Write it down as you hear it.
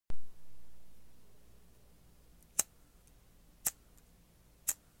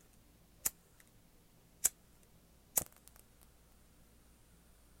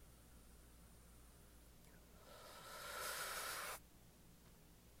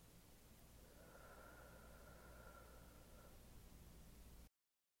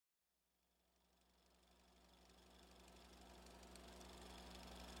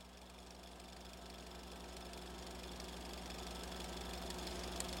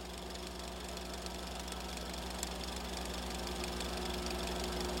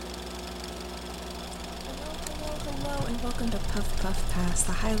welcome to Puff Puff Pass,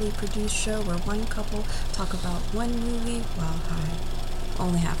 the highly produced show where one couple talk about one movie while high.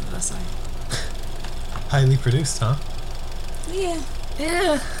 Only half of us are. Highly produced, huh? Yeah.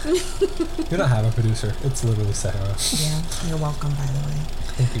 You don't have a producer. It's literally Sarah. Yeah, you're welcome, by the way.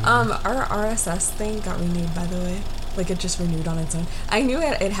 Thank you. Our RSS thing got renewed, by the way. Like, it just renewed on its own. I knew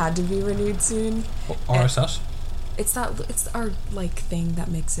it had to be renewed soon. RSS? It's our, like, thing that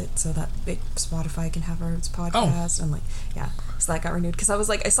makes it so that Spotify can have our podcast. And, like, yeah. So that got renewed. Because I was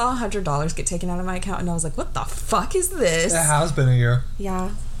like, I saw $100 get taken out of my account, and I was like, what the fuck is this? It has been a year.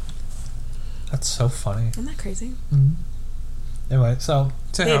 Yeah. That's so funny. Isn't that crazy? Mm-hmm. Anyway, so...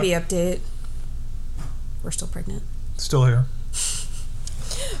 Baby update. We're still pregnant. Still here.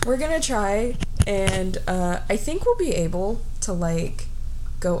 We're gonna try, and I think we'll be able to, like,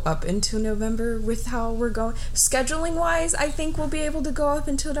 go up into November with how we're going. Scheduling wise, I think we'll be able to go up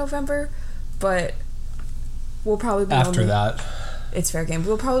into November, but we'll probably be after that. It's fair game.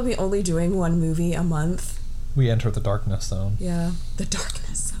 We'll probably be only doing one movie a month. We enter the darkness zone. Yeah, the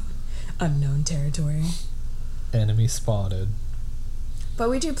darkness zone. Unknown territory. Enemy spotted. But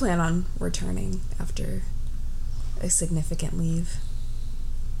we do plan on returning after a significant leave.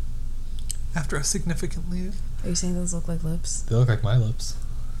 After a significant leave? Are you saying those look like lips? They look like my lips.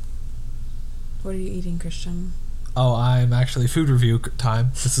 What are you eating, Christian? Oh, I'm actually food review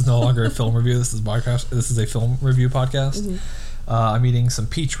time. This is no longer a film review. This is a podcast. This is a film review podcast. Mm-hmm. I'm eating some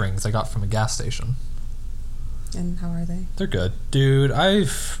peach rings I got from a gas station. And how are they? They're good. Dude,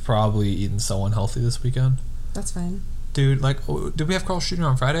 I've probably eaten so unhealthy this weekend. That's fine. Dude, like, did we have Carl's Jr.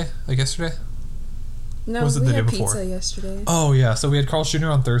 on Friday? Like yesterday? No, was it we the had day before? pizza yesterday. Oh, yeah. So we had Carl's Jr.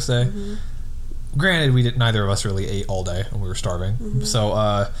 on Thursday. Mm-hmm. Granted, neither of us really ate all day and we were starving. Mm-hmm.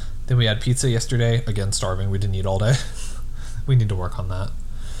 So then we had pizza yesterday. Again, starving. We didn't eat all day. We need to work on that.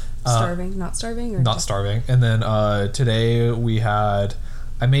 Starving? Not starving? Or not starving. And then today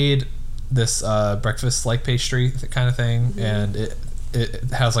I made this breakfast like pastry kind of thing, mm-hmm. and it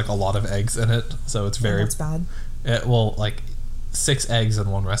has like a lot of eggs in it, so it's very... that's bad. Like 6 eggs in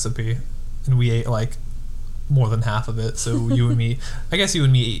one recipe, and we ate like more than half of it. So you and me, I guess you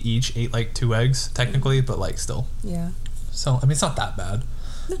and me each ate like 2 eggs technically, but like still. Yeah. So I mean, it's not that bad.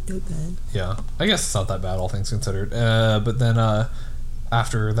 Not too bad. Yeah, I guess it's not that bad, all things considered. But then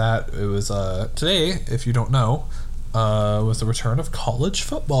after that, it was today, if you don't know, was the return of college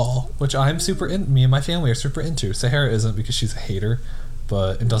football, which me and my family are super into. Sahara isn't because she's a hater,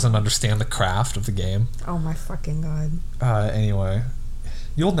 but it doesn't understand the craft of the game. Oh my fucking god. Anyway,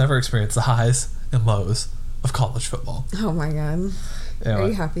 you'll never experience the highs and lows of college football. Oh my god. Anyway, are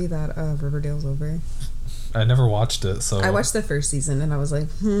you happy that Riverdale's over? I never watched it, so... I watched the first season and I was like,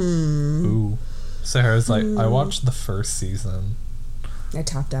 Ooh. Sarah's like, I watched the first season. I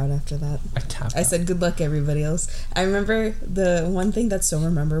tapped out after that. I said, good luck, everybody else. I remember the one thing that's so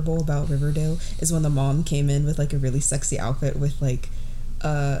memorable about Riverdale is when the mom came in with like a really sexy outfit with like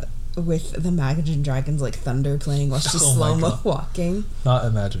with the Imagine Dragons like thunder playing while she's slow-mo walking. Not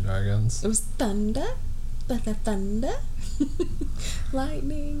Imagine Dragons. It was thunder. Thunder.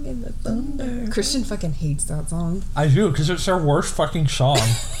 Lightning and the thunder. Christian fucking hates that song. I do, because it's their worst fucking song.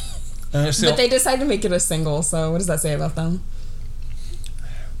 And but they decided to make it a single, so what does that say about them?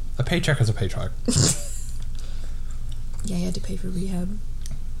 A paycheck is a paycheck. Yeah, you had to pay for rehab.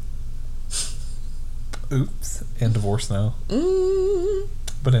 Oops. And divorce now. Mm.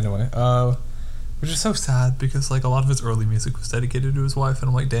 But anyway, which is so sad because like a lot of his early music was dedicated to his wife, and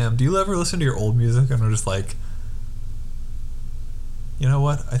I'm like, damn, do you ever listen to your old music and are just like, you know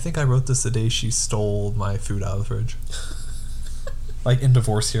what? I think I wrote this the day she stole my food out of the fridge. Like in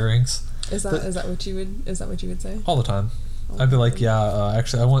divorce hearings. Is that what you would say? All the time. I'd be like, yeah,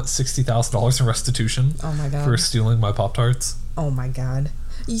 actually, I want $60,000 in restitution. Oh my god. For stealing my Pop-Tarts. Oh my god.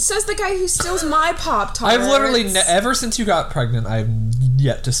 Says the guy who steals my Pop-Tarts. I've literally ever since you got pregnant, I've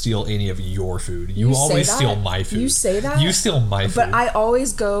yet to steal any of your food. You always steal my food. You say that? You steal my food. But I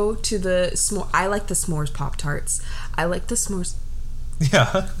always go to the I like the s'mores Pop-Tarts. I like the s'mores.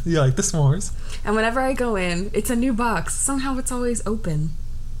 Yeah, you like the s'mores. And whenever I go in, it's a new box. Somehow it's always open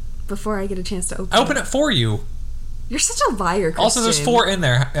before I get a chance to open it. I open it for you. You're such a liar, Christian. Also, there's 4 in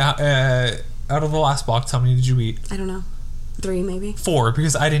there. Out of the last box, how many did you eat? I don't know. 3, maybe? 4,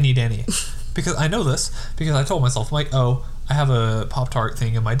 because I didn't eat any. Because I know this, because I told myself, I'm like, oh, I have a Pop-Tart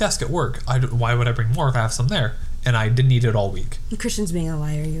thing in my desk at work. Why would I bring more if I have some there? And I didn't eat it all week. Christian's being a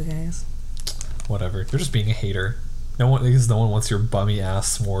liar, you guys. Whatever. You're just being a hater. No one wants your bummy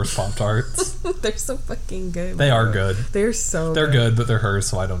ass s'mores Pop-Tarts. They're so fucking good. They are good. They're so They're good, but they're hers,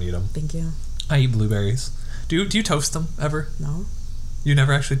 so I don't eat them. Thank you. I eat blueberries. Do you toast them ever? No. You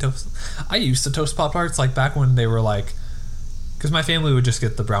never actually toast them? I used to toast Pop-Tarts like back when they were like because my family would just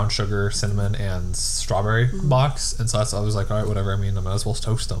get the brown sugar, cinnamon, and strawberry box, and so I was like, all right, whatever. I mean, I might as well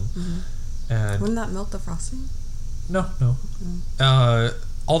toast them. And wouldn't that melt the frosting? No.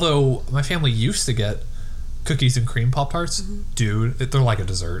 Although my family used to get cookies and cream Pop-Tarts, dude, they're like a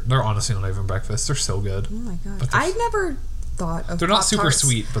dessert. They're honestly not even breakfast. They're so good. Oh my god! I never thought of. They're not super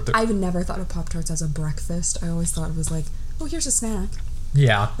sweet, but I've never thought of Pop-Tarts as a breakfast. I always thought it was like, oh, here's a snack.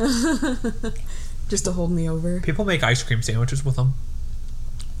 Yeah. Just to hold me over. People make ice cream sandwiches with them.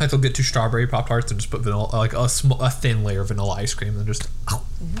 Like they'll get 2 strawberry Pop-Tarts and just put vanilla, like a thin layer of vanilla ice cream, and just. Ow.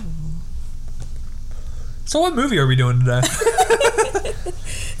 So what movie are we doing today?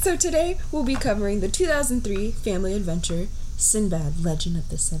 So today we'll be covering the 2003 family adventure, Sinbad, Legend of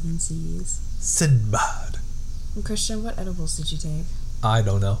the Seven Seas. Sinbad. And Christian, what edibles did you take? I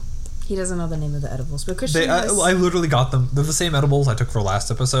don't know. He doesn't know the name of the edibles, but Christian I literally got them. They're the same edibles I took for last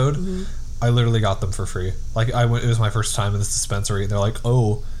episode. I literally got them for free. Like it was my first time in this dispensary, and they're like,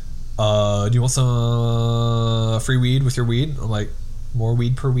 "Oh, do you want some free weed with your weed?" I'm like, "More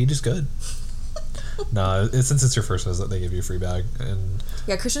weed per weed is good." No, since it's your first visit, they give you a free bag. And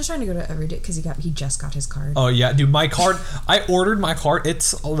yeah, Christian's trying to go to every day because he just got his card. Oh yeah, dude, my card. I ordered my card.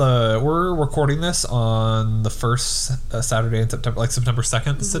 We're recording this on the first Saturday in September, like September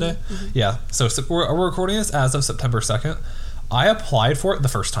 2nd is today. Yeah, so we're recording this as of September 2nd. I applied for it the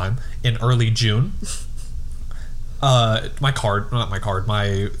first time in early June. My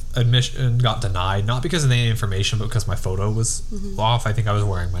admission got denied, not because of any information, but because my photo was off. I think I was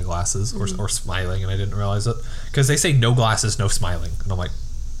wearing my glasses or smiling, and I didn't realize it. Because they say no glasses, no smiling. And I'm like,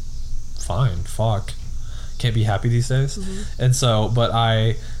 fine, fuck. Can't be happy these days. And so,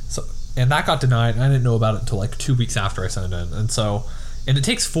 and that got denied, and I didn't know about it until like 2 weeks after I sent it in. And it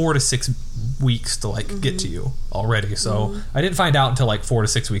takes 4 to 6 weeks to like get to you already. So I didn't find out until like 4 to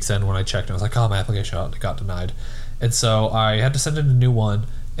 6 weeks in when I checked, and I was like, oh, my application got denied. And so I had to send in a new one,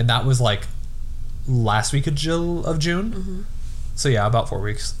 and that was like last week of June. So yeah, about 4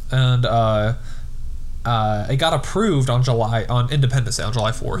 weeks. And it got approved on Independence Day on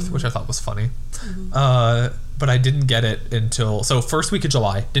July 4th, which I thought was funny. But I didn't get it until first week of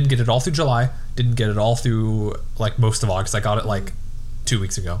July. Didn't get it all through July. Didn't get it all through like most of August. I got it like 2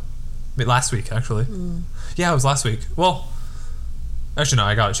 weeks ago, last week actually. Yeah, it was last week. Well. Actually, no,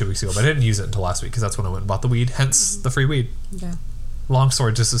 I got it 2 weeks ago, but I didn't use it until last week because that's when I went and bought the weed, hence the free weed. Yeah. Long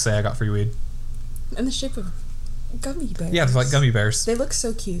story just to say I got free weed. In the shape of gummy bears. Yeah, they're like gummy bears. They look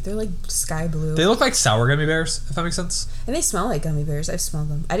so cute. They're like sky blue. They look like sour gummy bears, if that makes sense. And they smell like gummy bears. I've smelled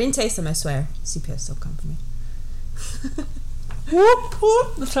them. I didn't taste them, I swear. CPS still come for me. Whoop,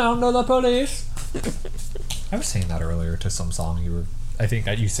 whoop, the sound of the police. I was saying that earlier to some song I think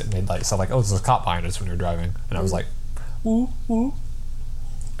you made like, so like, oh, there's a cop behind us when you're driving. And I was like, woo, woo.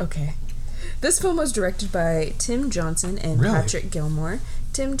 Okay. This film was directed by Tim Johnson and Patrick Gilmore.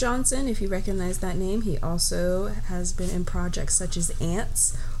 Tim Johnson, if you recognize that name, he also has been in projects such as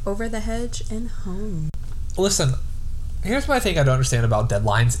Ants, Over the Hedge, and Home. Listen, here's what I think I don't understand about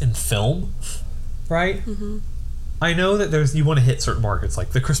deadlines in film, right? I know that you want to hit certain markets, like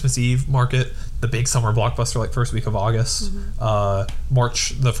the Christmas Eve market, the big summer blockbuster, like first week of August,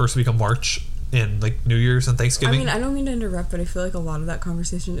 the first week of March, in like New Year's and Thanksgiving. I mean, I don't mean to interrupt, but I feel like a lot of that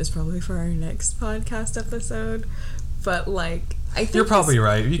conversation is probably for our next podcast episode. But like, I think you're probably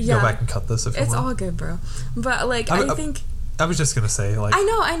right. You can go back and cut this if you want. It's all good, bro. But like, I think I was just gonna say, like, I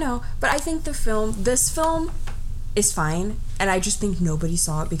know, but I think this film is fine, and I just think nobody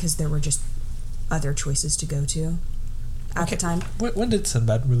saw it because there were just other choices to go to at the time. When did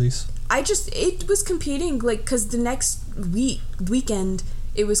Sinbad release? It was competing, like, because the next weekend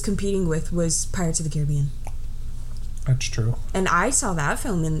it was competing with was Pirates of the Caribbean. That's true. And I saw that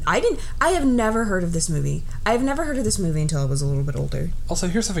film, and I have never heard of this movie. I have never heard of this movie until I was a little bit older. Also,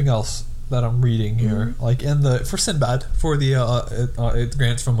 here's something else that I'm reading here. Like for Sinbad, for the it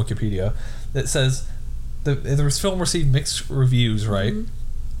grants from Wikipedia, that says the film received mixed reviews, right?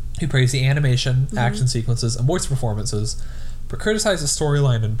 He praised the animation, action sequences, and voice performances, but criticized the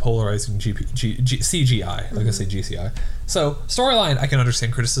storyline and polarizing CGI. Like I say, GCI. So storyline, I can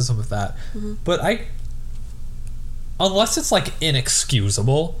understand criticism of that, but unless it's like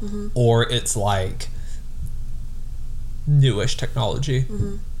inexcusable or it's like newish technology.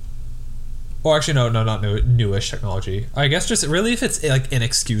 Or actually, no, not newish technology. I guess just really if it's like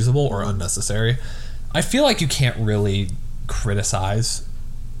inexcusable or unnecessary, I feel like you can't really criticize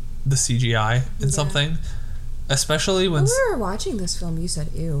the CGI in something, especially when we were watching this film. You said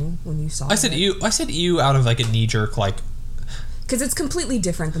ew when you saw it. I said ew out of like a knee jerk, like, because it's completely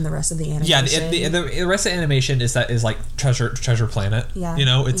different than the rest of the animation. Yeah, the rest of the animation is like Treasure Planet. Yeah, you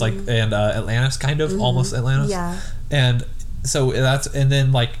know, it's like and Atlantis, kind of almost Atlantis. Yeah, and so that's, and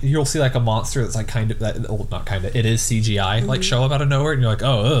then like you'll see like a monster that's like kind of that, well, not kind of, it is CGI, like show up out of nowhere, and you're like,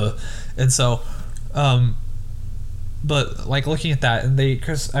 oh, ugh. And so, but like looking at that, and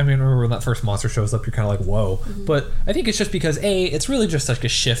because I mean, remember when that first monster shows up, you're kind of like, whoa. But I think it's just because it's really just like a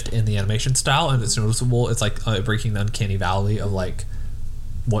shift in the animation style, and it's noticeable. It's like breaking the uncanny valley of like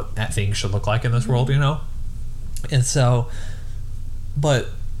what that thing should look like in this world, you know. And so, but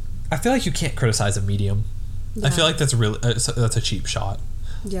I feel like you can't criticize a medium. Yeah. I feel like that's a cheap shot.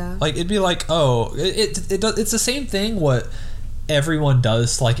 Yeah. Like it'd be like, oh, it's the same thing what everyone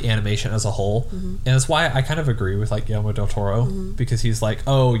does to like animation as a whole, and that's why I kind of agree with like Guillermo del Toro, because he's like,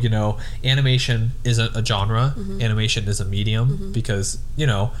 oh, you know, animation isn't a genre, animation is a medium, because you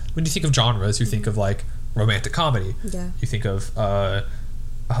know when you think of genres, you think of like romantic comedy, you think of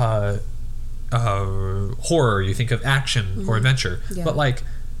horror, you think of action or adventure, but like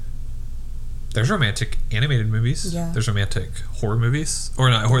there's romantic animated movies, there's romantic horror movies, or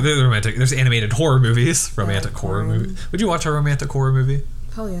not horror, they're romantic, there's animated horror movies, romantic horror movie. Would you watch a romantic horror movie?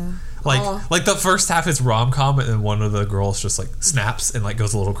 Hell yeah. Like the first half is rom-com, and then one of the girls just like snaps and like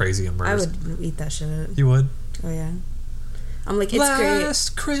goes a little crazy and murders. I would eat that shit. You would? Oh yeah. I'm like, it's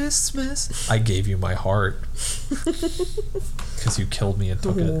Last Christmas I gave you my heart because you killed me and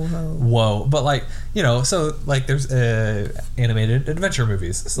took it. Whoa. But like, you know, so like there's animated adventure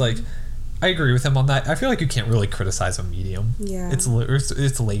movies. It's like I agree with him on that. I feel like you can't really criticize a medium. Yeah. It's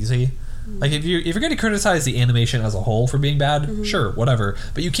lazy. Like if you're going to criticize the animation as a whole for being bad, sure, whatever.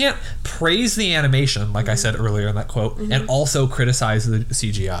 But you can't praise the animation, like I said earlier in that quote, and also criticize the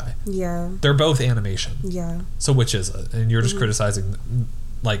CGI. Yeah. They're both animation. Yeah. So which is it? And you're just criticizing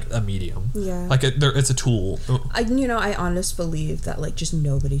like a medium. Yeah. Like it's a tool. I honestly believe that like just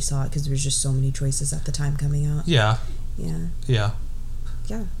nobody saw it because there was just so many choices at the time coming out. Yeah. Yeah. Yeah.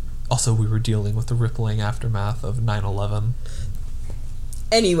 Yeah. Also, we were dealing with the rippling aftermath of 9/11.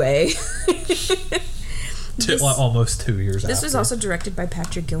 Anyway. Almost 2 years after. This was also directed by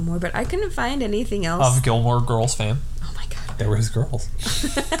Patrick Gilmore, but I couldn't find anything else. Of Gilmore Girls fame. Oh my god. They were his girls.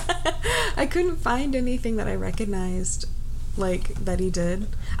 I couldn't find anything that I recognized, like, that he did.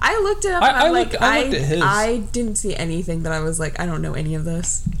 I looked it up and I'm like, I looked at his. I didn't see anything that I was like, I don't know any of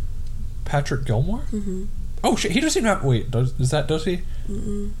this. Patrick Gilmore? Mm-hmm. Oh shit, he doesn't even have, wait, does he?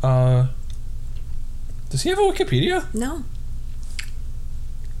 Mm-mm. Does he have a Wikipedia? No.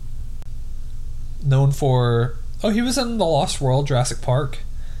 Known for, he was in The Lost World, Jurassic Park,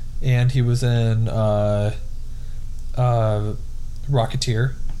 and he was in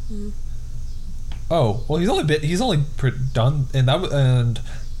Rocketeer. Mm. Oh well, he's only done, and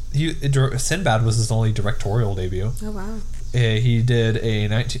Sinbad was his only directorial debut. Oh wow. He did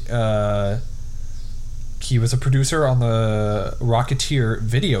he was a producer on the Rocketeer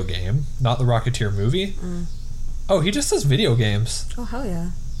video game, not the Rocketeer movie. Mm. Oh, he just does video games. Oh hell yeah.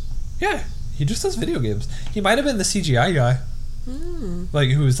 Yeah. He just does video games. He might have been the CGI guy. Like,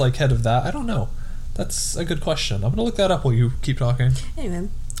 who was, like, head of that. I don't know. That's a good question. I'm going to look that up while you keep talking. Anyway,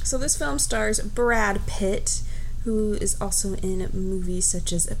 so this film stars Brad Pitt, who is also in movies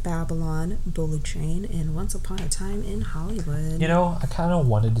such as Babylon, Bullet Train, and Once Upon a Time in Hollywood. You know, I kind of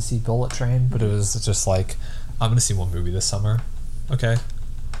wanted to see Bullet Train, but it was just like, I'm going to see one movie this summer. Okay?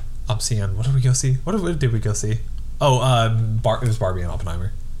 I'm seeing, what did we go see? What did we go see? Oh, it was Barbie and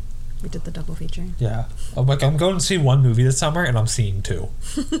Oppenheimer. We did the double feature. Yeah. I'm going to see one movie this summer, and I'm seeing two.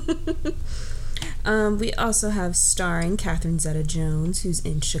 We also have starring Catherine Zeta-Jones, who's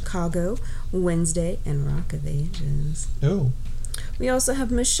in Chicago, Wednesday, and Rock of Ages. Oh. We also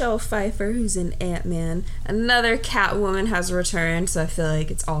have Michelle Pfeiffer, who's in Ant-Man. Another Catwoman has returned, so I feel like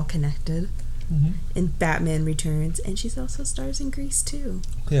it's all connected. Mm-hmm. And Batman Returns, and she's also stars in Grease 2.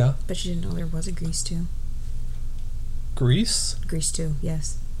 Yeah. But you didn't know there was a Grease 2. Grease? Grease 2,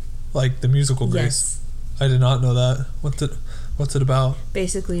 yes. Like the musical Grease? Yes. I did not know that. What's it about?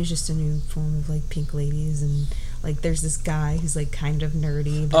 Basically, it's just a new form of like pink ladies, and like there's this guy who's like kind of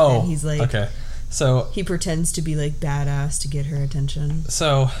nerdy, but then he's like, okay, so he pretends to be like badass to get her attention.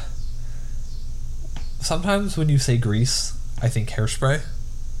 So sometimes when you say Grease, I think Hairspray.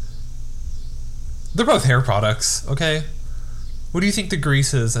 They're both hair products, okay? What do you think the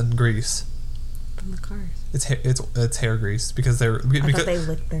grease is in Grease? From the cars. It's hair grease because they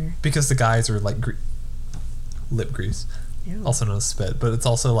lick there. Because the guys are like lip grease, also known as spit. But it's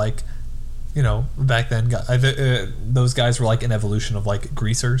also like, you know, back then those guys were like an evolution of like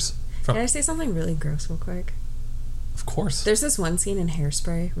greasers. Can I say something really gross real quick? Of course. There's this one scene in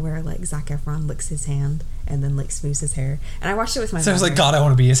Hairspray where like Zac Efron licks his hand and then like smooths his hair, and I watched it with my mother. I was like, God, I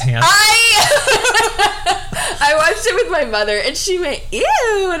want to be his hand. I watched it with my mother, and she went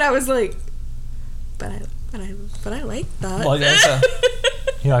ew, and I was like, but I But I like that. Well, yeah,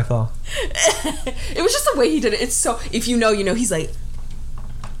 you like that. It was just the way he did it. It's so, if you know, you know. He's like,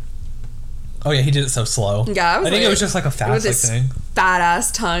 oh yeah, he did it so slow. Yeah, I think it was just like a fast thing. Fat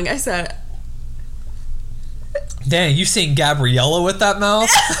ass tongue. I said, dang, you seen Gabriella with that mouth?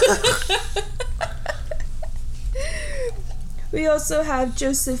 We also have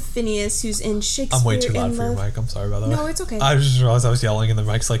Joseph Phineas, who's in Shakespeare. I'm way too loud in for your Love. mic. I'm sorry about that. No, it's okay. I just realized I was yelling and the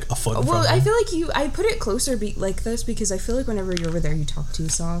mic's like a foot in front of me. I feel like I put it closer like this because I feel like whenever you're over there, you talk too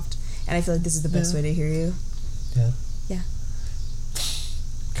soft. And I feel like this is the best way to hear you. Yeah. Yeah.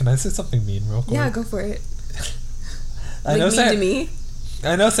 Can I say something mean real quick? Yeah, go for it. I know mean to me?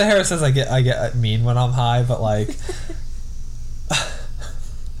 I know Sahara says I get mean when I'm high, but like...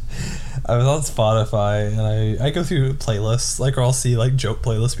 I was on Spotify and I go through playlists, like, or I'll see like joke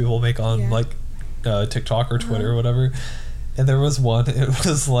playlists people make on like TikTok or Twitter or whatever, and there was one. It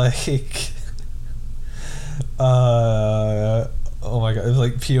was like, oh my god, it was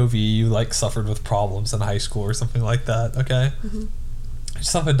like POV. You like suffered with problems in high school or something like that. Okay,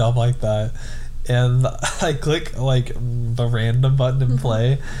 something dumb like that. And I click like the random button and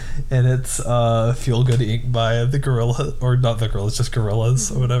play, and it's "Feel Good Inc." by the Gorilla, or not the Gorillas, just Gorillas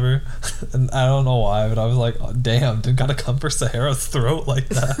or whatever. And I don't know why, but I was like, oh, "Damn, dude, gotta come for Sahara's throat like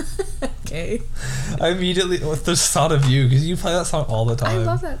that." Okay. I immediately with the thought of you, because you play that song all the time. I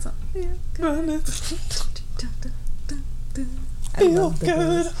love that song. Yeah. I Feel love the good.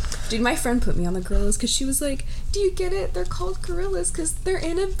 Gorillas. Dude, my friend put me on the Gorillas because she was like, do you get it? They're called Gorillas because they're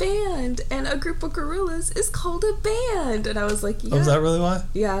in a band, and a group of gorillas is called a band. And I was like, yeah. Oh, is that really why?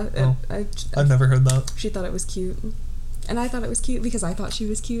 Yeah. Oh. I've never heard that. She thought it was cute. And I thought it was cute because I thought she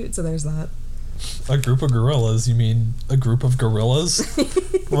was cute, so there's that. A group of gorillas? You mean a group of gorillas?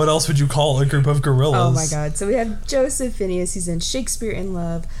 What else would you call a group of gorillas? Oh my god. So we have Joseph Phineas, who's in Shakespeare in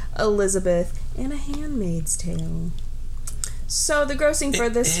Love, Elizabeth, and A Handmaid's Tale. So the grossing for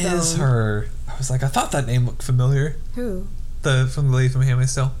this film... It is her. I was like, I thought that name looked familiar. Who? From the lady from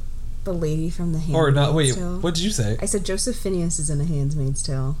Handmaid's Tale. The lady from the Handmaid's Tale. Or not, wait, what did you say? I said Joseph Phineas is in A Handmaid's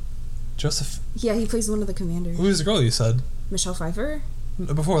Tale. Joseph? Yeah, he plays one of the commanders. Who's the girl you said? Michelle Pfeiffer?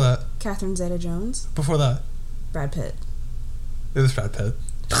 Before that? Catherine Zeta-Jones? Before that? Brad Pitt. It was Brad Pitt.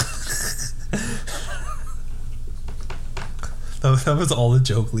 that was all the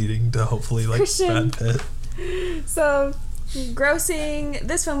joke leading to hopefully like Christian. Brad Pitt. So, grossing,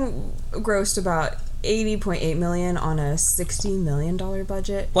 this film grossed about $80.8 million on a $60 million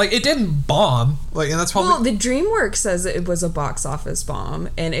budget. Like, it didn't bomb. Like, and that's probably... Well, the DreamWorks says it was a box office bomb,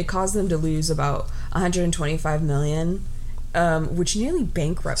 and it caused them to lose about $125 million, which nearly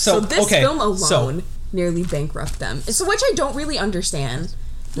bankrupted. So this film alone nearly bankrupted them. So, which I don't really understand.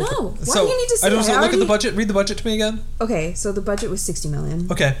 No, why do you need to say that? Look at the budget. Read the budget to me again. Okay, so the budget was $60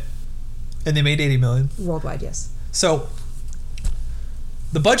 million. Okay. And they made $80 million. Worldwide, yes. So...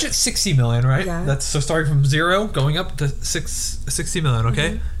 the budget's $60 million, right? Yeah. That's so starting from zero, going up to $60 million, okay?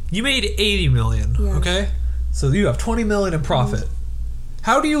 Mm-hmm. You made $80 million, okay? So you have $20 million in profit. Mm-hmm.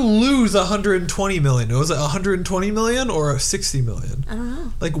 How do you lose $120 million? Was it $120 million or $60 million? I don't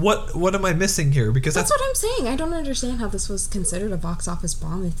know. Like, what am I missing here? Because that's what I'm saying. I don't understand how this was considered a box office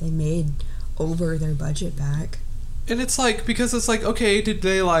bomb if they made over their budget back. And it's like, because it's like, okay, did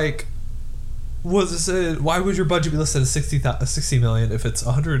they like... why would your budget be listed as $60 million if it's if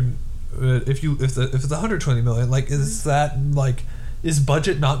it's $120 million? Like, is that like, is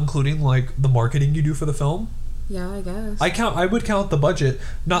budget not including like the marketing you do for the film? Yeah, I guess. I would count the budget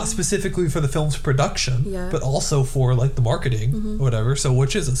not specifically for the film's production, but also for like the marketing or whatever. So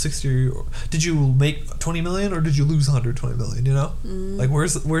which is it, 60? Did you make $20 million or did you lose $120 million? You know, like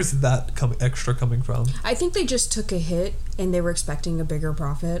where's that extra coming from? I think they just took a hit and they were expecting a bigger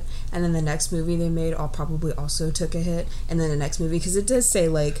profit, and then the next movie they made probably also took a hit, and then the next movie, because it does say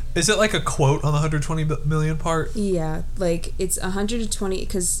like, is it like a quote on the $120 million part? Yeah, like it's 120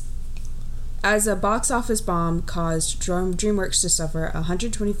 because. As a box office bomb caused DreamWorks to suffer a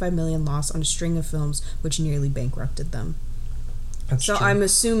 $125 million loss on a string of films, which nearly bankrupted them. That's true. I'm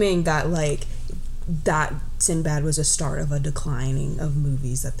assuming that like that Sinbad was a start of a declining of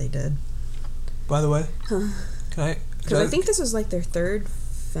movies that they did. By the way, because I think this was like their third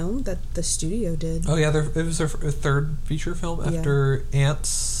film that the studio did. Oh yeah, it was their third feature film after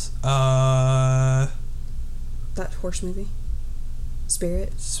Ants. That horse movie,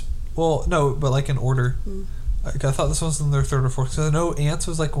 Spirit. Well, no, but like in order. I thought this was in their third or fourth. Because I know Ants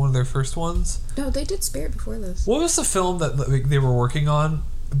was like one of their first ones. No, they did Spirit before this. What was the film that they were working on?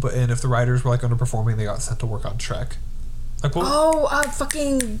 And if the writers were like underperforming, they got sent to work on Shrek. Like what?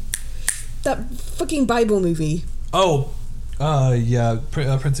 That fucking Bible movie. Oh,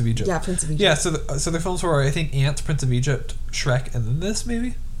 Prince of Egypt. Yeah, Prince of Egypt. Yeah, so the films were, I think, Ants, Prince of Egypt, Shrek, and then this,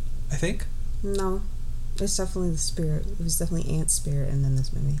 maybe? I think? No. It's definitely the spirit. It was definitely Ant's spirit and then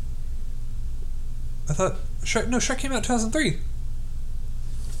this movie. I thought... Shrek came out in 2003.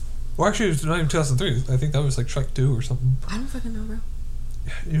 Well, actually, it was not even 2003. I think that was like Shrek 2 or something. I don't fucking know, bro.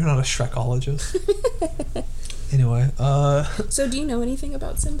 You're not a Shrekologist. Anyway, So do you know anything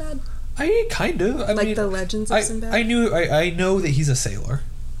about Sinbad? I kind of. I mean, the legends of Sinbad? I know that he's a sailor.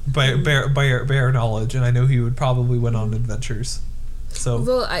 By bare knowledge, and I know he would probably went on adventures. So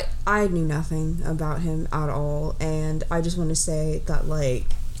well, I knew nothing about him at all, and I just want to say that, like,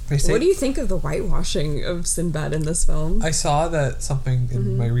 what do you think of the whitewashing of Sinbad in this film? I saw that something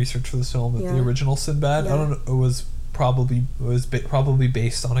in my research for this film that the original Sinbad, I don't know, was probably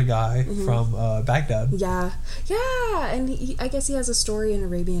based on a guy from Baghdad. Yeah, and I guess he has a story in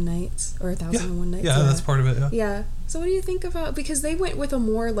Arabian Nights or 1001 Nights. Yeah, that's part of it. Yeah. So what do you think about, because they went with a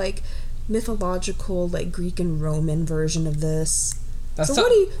more like mythological, like Greek and Roman version of this. So what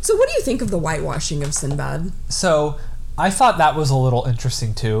do you think of the whitewashing of Sinbad? So I thought that was a little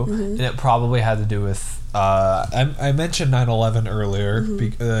interesting too, and it probably had to do with I mentioned 9/11 earlier.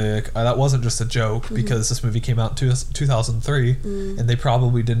 That wasn't just a joke, because this movie came out in 2003, and they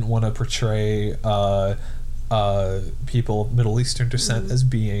probably didn't want to portray people of Middle Eastern descent as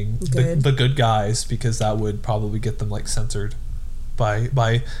being the good guys, because that would probably get them like censored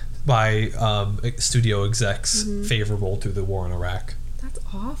by studio execs favorable to the war in Iraq. That's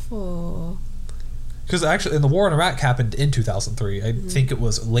awful. Because actually, and the war in Iraq happened in 2003. I think it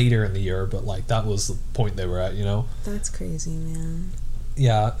was later in the year, but like that was the point they were at, you know? That's crazy, man.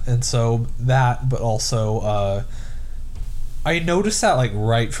 Yeah, and so that, but also, I noticed that like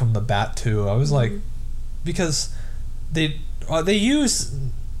right from the bat too. I was like, because they use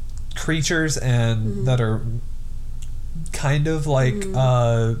creatures and that are kind of like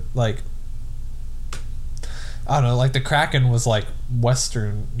I don't know, like the Kraken was like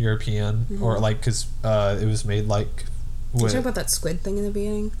Western European, or like, because it was made like. Did you talk about that squid thing in the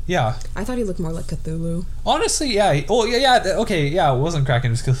beginning? Yeah. I thought he looked more like Cthulhu. Honestly, yeah. Oh, yeah. Okay, yeah. It wasn't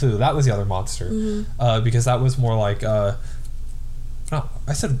Kraken. It was Cthulhu. That was the other monster, because that was more like. No,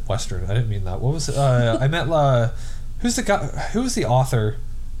 I said Western. I didn't mean that. What was it? I meant who's the guy? Who was the author?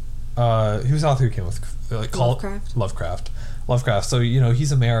 Who's the author who came with like Lovecraft. So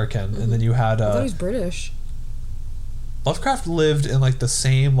he's American, and then you had. I thought he's British. Lovecraft lived in like the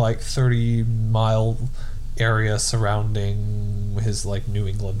same like 30-mile area surrounding his like New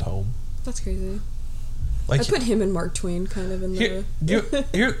England home. That's crazy. Like, I put him and Mark Twain kind of in the.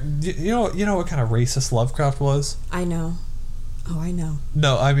 You know what kind of racist Lovecraft was? I know. Oh, I know.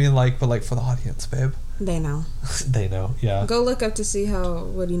 No, I mean but for the audience, babe. They know. They know. Yeah. Go look up to see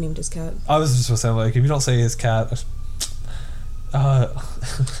what he named his cat. I was just saying, like, if you don't say his cat.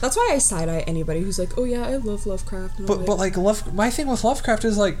 That's why I side-eye anybody who's like, oh yeah, I love Lovecraft. But like my thing with Lovecraft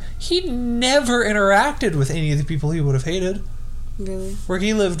is like he never interacted with any of the people he would have hated. Really? Where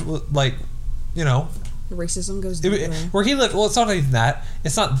he lived, like, racism goes deeper. Where he lived, well, it's not even that.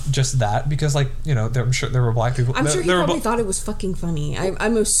 It's not just that, because like I'm sure there were black people. I'm sure he probably thought it was fucking funny.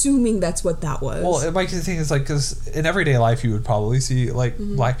 I'm assuming that's what that was. Well, my thing is like, because in everyday life you would probably see like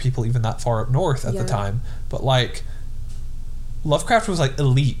black people even that far up north at the time, but like. Lovecraft was like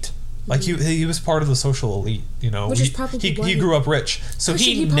elite, like he was part of the social elite, Which is probably he grew up rich, so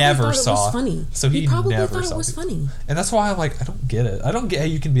he never saw. Funny. So he probably never thought saw it was funny, and that's why I'm like, I don't get it. I don't get how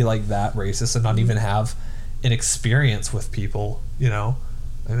you can be like that racist and not even have an experience with people. I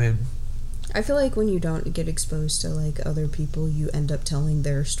mean, I feel like when you don't get exposed to like other people, you end up telling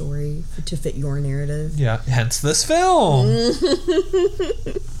their story to fit your narrative. Yeah, hence this film.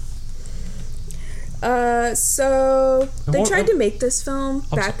 So they tried to make this film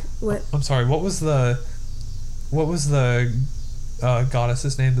back. What? I'm sorry. What was the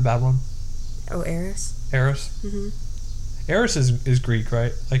goddess's name? The bad one. Oh, Eris. Eris. Eris is Greek,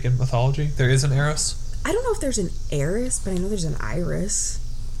 right? Like in mythology, there is an Eris. I don't know if there's an Eris, but I know there's an Iris,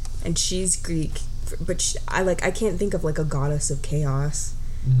 and she's Greek. But I can't think of like a goddess of chaos,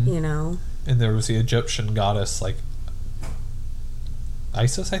 And there was the Egyptian goddess, like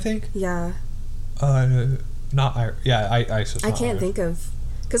Isis, I think. Yeah. Isis. I can't think of,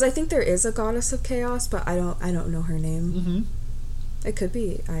 because I think there is a goddess of chaos, but I don't know her name. It could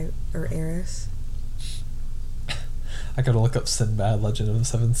be Eris. I gotta look up Sinbad, Legend of the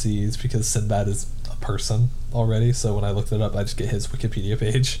Seven Seas, because Sinbad is a person already. So when I looked it up, I just get his Wikipedia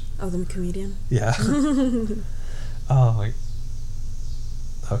page. Oh, the comedian. Yeah. Oh my.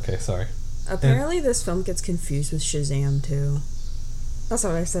 Okay, sorry. Apparently, this film gets confused with Shazam too. That's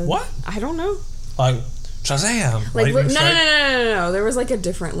what I said. What? I don't know. Shazam! Like no. There was like a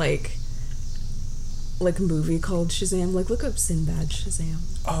different like movie called Shazam. Like look up Sinbad Shazam.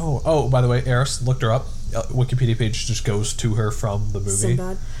 Oh. By the way, Eris looked her up. Wikipedia page just goes to her from the movie.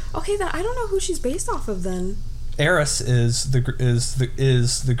 Sinbad. Okay, then I don't know who she's based off of then. Eris is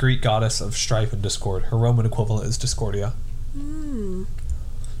the Greek goddess of strife and discord. Her Roman equivalent is Discordia.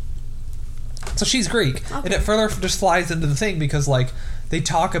 So she's Greek, okay. And it further just flies into the thing because like they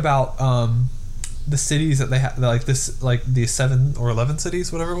talk about the cities that they have, like this, like the 7 or 11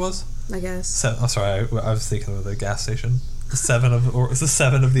 cities, whatever it was. I guess. I'm sorry, I was thinking of the gas station. The 7 of the 11.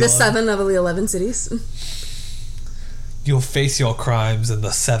 7 of the 11 cities. You'll face your crimes in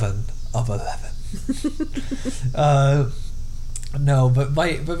the 7 of 11. No, but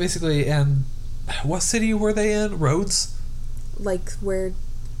basically, and what city were they in? Rhodes? Like where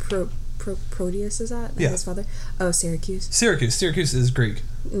Proteus is at? Yeah. His father? Oh, Syracuse. Syracuse is Greek.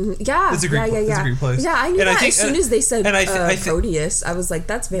 Yeah. It's a Greek It's a Greek place. Yeah, I knew that as soon as they said Proteus. I was like,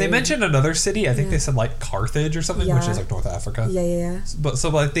 that's very... They mentioned another city. I think they said like Carthage or something, which is like North Africa. Yeah. But so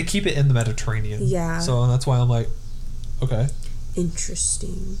like they keep it in the Mediterranean. Yeah. So that's why I'm like, okay.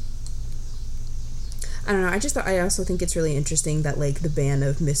 Interesting. I don't know. I also think it's really interesting that like the band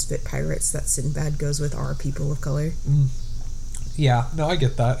of misfit pirates that Sinbad goes with are people of color. Yeah, no, I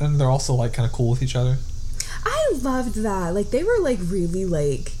get that, and they're also like kind of cool with each other. I loved that. Like they were like really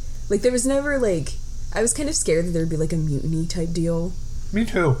like there was never like I was kind of scared that there'd be like a mutiny type deal. Me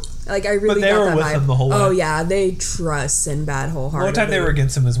too. Like I really but they got were that with vibe. him the whole way. Oh yeah, they trust Sinbad wholeheartedly. The only time they were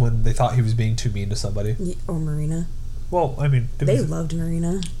against him is when they thought he was being too mean to somebody. Or Marina. Well, I mean, they loved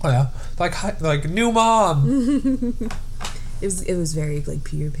Marina. Oh yeah, like new mom. It was very like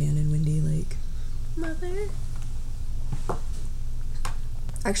Peter Pan and Wendy, like mother.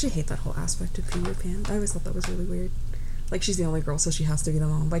 I actually hate that whole aspect of Peter Pan. I always thought that was really weird. Like she's the only girl, so she has to be the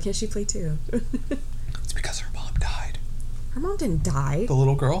mom. Why can't she play too? It's because her mom died. Her mom didn't die. The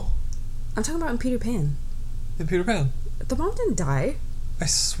little girl. I'm talking about in Peter Pan. In Peter Pan. The mom didn't die. I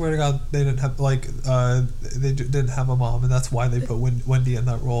swear to God, they didn't have they didn't have a mom, and that's why they put Wendy in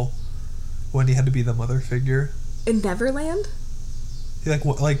that role. Wendy had to be the mother figure. In Neverland.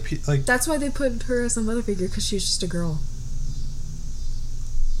 Like. That's why they put her as the mother figure because she was just a girl.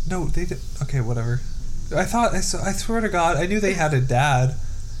 No, they did. Okay, whatever. I swear to God, I knew they had a dad.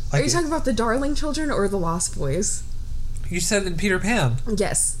 Are you talking about the Darling Children or the Lost Boys? You said in Peter Pan.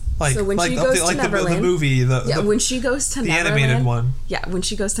 Yes. Like, so when she goes to Neverland, the movie, when she goes to Neverland, the animated one. Yeah, when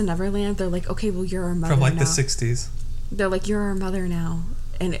she goes to Neverland, they're like, okay, well, you're our mother from like now. the 60s. They're like, you're our mother now,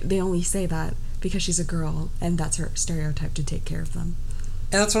 and they only say that because she's a girl, and that's her stereotype to take care of them.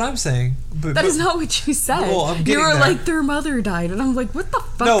 And that's what I'm saying. That is not what you said. Well, I'm getting you were there. like, their mother died, and I'm like, what the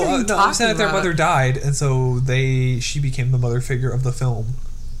fuck are you talking about? I'm saying that their mother died, and so she became the mother figure of the film.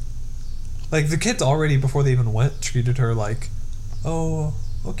 Like the kids already before they even went treated her like, oh,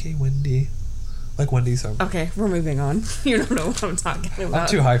 okay, Wendy. Like Wendy's home. Okay, we're moving on. You don't know what I'm talking about. I'm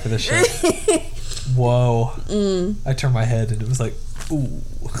too high for this shit. Whoa. I turned my head and it was like, ooh.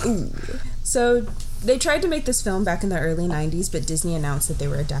 So they tried to make this film back in the early 90s, but Disney announced that they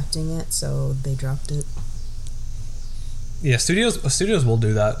were adapting it, so they dropped it. Yeah, studios will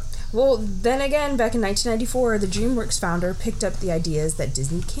do that. Well, then again, back in 1994, the DreamWorks founder picked up the ideas that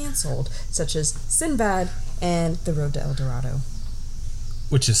Disney canceled, such as Sinbad and The Road to El Dorado.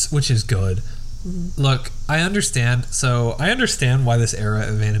 Which is good. Mm-hmm. Look, I understand why this era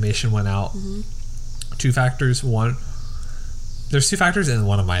of animation went out. Mm-hmm. Two factors. One, there's two factors in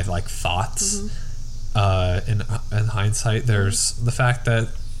one of my like thoughts. Mm-hmm. In hindsight, there's the fact that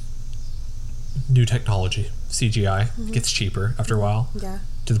new technology, CGI, mm-hmm. gets cheaper after a while. Yeah.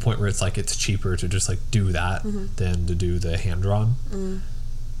 To the point where it's like it's cheaper to just like do that mm-hmm. than to do the hand drawn. Mm.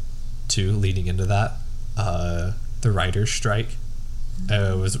 To leading into that, the writer's strike.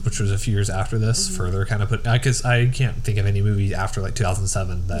 Which was a few years after this, mm-hmm. further kind of put, because I can't think of any movie after like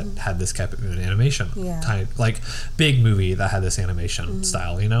 2007 that mm-hmm. had this type of animation type, like big movie that had this animation mm-hmm.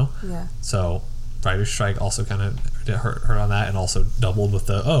 style, you know? Yeah. So writer's strike also kind of hurt on that, and also doubled with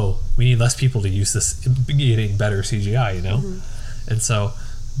we need less people to use this, getting better CGI, you know? Mm-hmm. And so,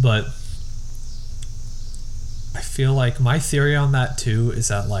 but I feel like my theory on that too is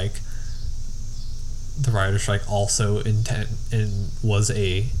that like the writer's strike also was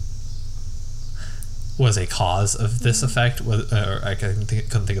a cause of this effect. Or I couldn't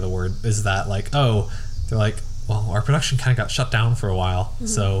think of the word. Is that like, they're like, well, our production kind of got shut down for a while, mm-hmm.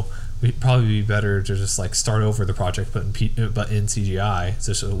 so we'd probably be better to just like start over the project, but in CGI,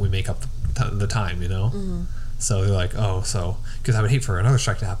 so we make up the time, you know. Mm-hmm. So they're like, because I would hate for another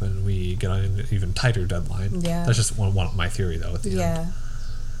strike to happen, we get on an even tighter deadline. Yeah, that's just one of my theory though. At the end.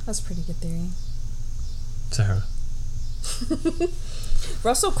 That's a pretty good theory. Sarah.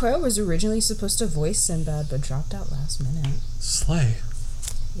 Russell Crowe was originally supposed to voice Sinbad, but dropped out last minute. Slay.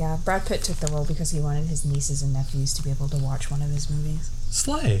 Yeah, Brad Pitt took the role because he wanted his nieces and nephews to be able to watch one of his movies.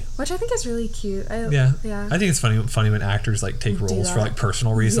 Slay. Which I think is really cute. Yeah. I think it's funny when actors like take roles for like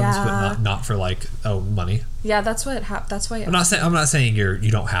personal reasons, but not for like money. Yeah, that's what. That's why. I'm not saying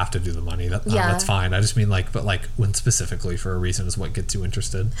you don't have to do the money. That's fine. I just mean but when specifically for a reason is what gets you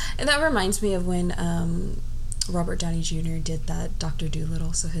interested. And that reminds me of when Robert Downey Jr. did that Dr.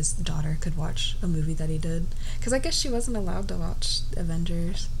 Dolittle, so his daughter could watch a movie that he did. Because I guess she wasn't allowed to watch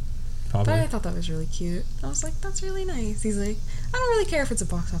Avengers. Probably. But I thought that was really cute. I was like, that's really nice. He's like, I don't really care if it's a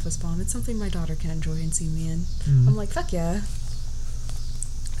box office bomb. It's something my daughter can enjoy and see me in. Mm-hmm. I'm like, fuck yeah.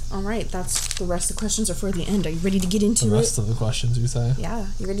 All right, that's the rest of the questions are for the end. Are you ready to get into it? The rest of the questions, you say? Yeah.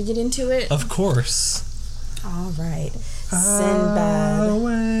 You ready to get into it? Of course. All right. Sinbad.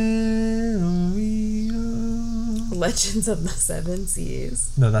 Legends of the Seven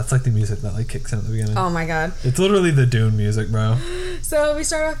Seas. No, that's like the music that like kicks in at the beginning. Oh my god. It's literally the Dune music, bro. So we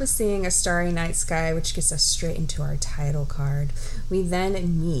start off with seeing a starry night sky, which gets us straight into our title card. We then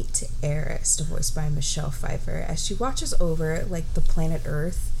meet Eris, voiced by Michelle Pfeiffer, as she watches over like the planet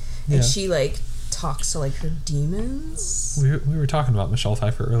Earth, and she like talks to like her demons. We were talking about Michelle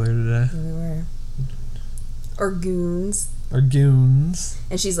Pfeiffer earlier today. We were. Or goons.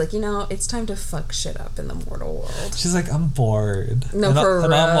 And she's like, it's time to fuck shit up in the mortal world. She's like, I'm bored. No, for real.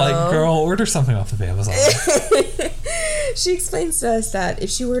 And I'm like, girl, order something off of Amazon. She explains to us that if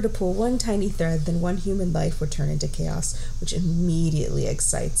she were to pull one tiny thread, then one human life would turn into chaos, which immediately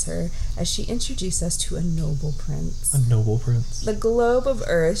excites her as she introduces us to a noble prince. A noble prince. The globe of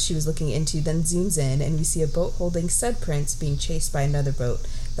Earth she was looking into then zooms in, and we see a boat holding said prince being chased by another boat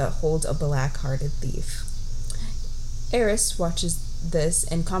that holds a black-hearted thief. Eris watches this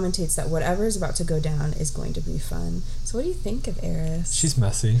and commentates that whatever is about to go down is going to be fun. So what do you think of Eris? She's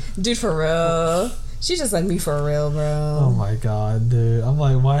messy. Dude, for real. She's just like me for real, bro. Oh my god, dude. I'm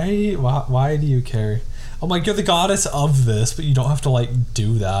like, why do you care? I'm like, you're the goddess of this, but you don't have to like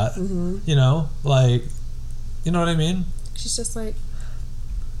do that. Mm-hmm. You know what I mean? She's just like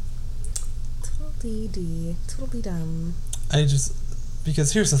totally dumb.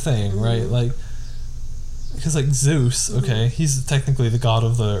 Because here's the thing, right? Like, because like Zeus, okay, he's technically the god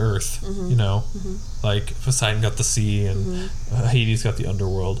of the earth, like Poseidon got the sea and Hades got the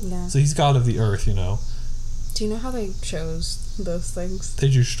underworld, so he's god of the earth. Do you know how they chose those things? They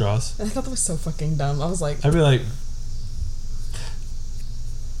drew straws. I thought that was so fucking dumb. I was like, I'd be like,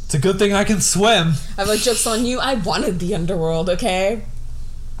 it's a good thing I can swim. I'm like, joke's on you, I wanted the underworld, okay?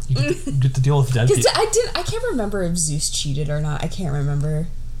 You get to deal with dead people. I can't remember if Zeus cheated or not. I can't remember.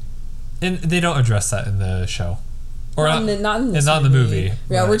 And they don't address that in the show, or not in the movie.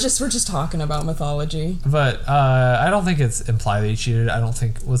 Yeah, we're just talking about mythology. But I don't think it's implied that he cheated. I don't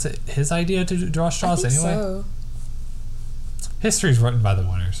think was it his idea to draw straws anyway. So. History's written by the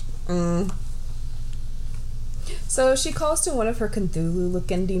winners. So she calls to one of her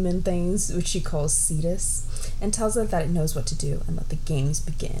Cthulhu-looking demon things, which she calls Cetus, and tells it that it knows what to do and let the games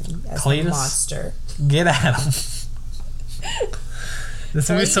begin as a monster. Get at him. This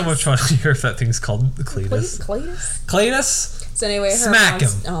would be so much fun to hear if that thing's called Cletus. Cletus? So anyway, smack him.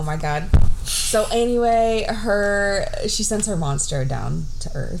 Oh my god. So anyway, she sends her monster down to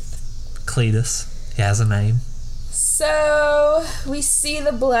Earth. Cletus. He has a name. So we see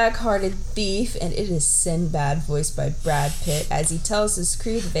the black-hearted thief, and it is Sinbad, voiced by Brad Pitt, as he tells his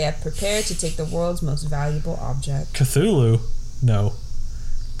crew that they have prepared to take the world's most valuable object. Cthulhu? No.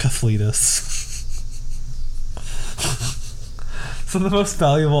 Cthulhu. So the most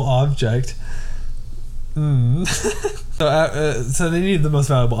valuable object. So they need the most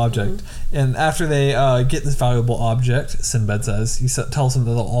valuable object, and after they get this valuable object, Sinbad says he tells them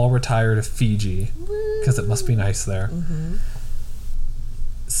that they'll all retire to Fiji because it must be nice there.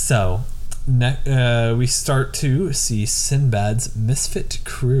 So we start to see Sinbad's misfit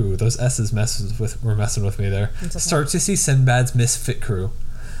crew. Those S's were messing with me there. Okay. Start to see Sinbad's misfit crew.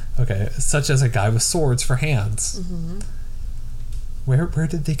 Okay, such as a guy with swords for hands. Where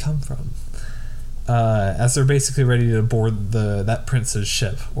did they come from? As they're basically ready to board that prince's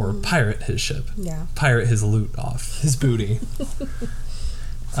ship, or pirate his ship. Yeah. Pirate his loot off, his booty.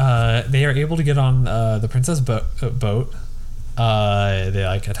 They are able to get on the princess boat. They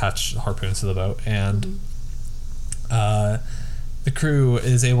like attach harpoons to the boat, and the crew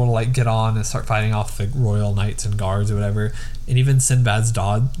is able to like get on and start fighting off the royal knights and guards or whatever. And even Sinbad's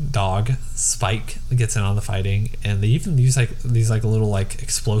dog Spike gets in on the fighting, and they even use like these like little like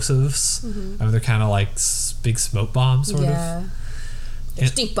explosives. I mean, they're kind of like big smoke bombs, sort of. They're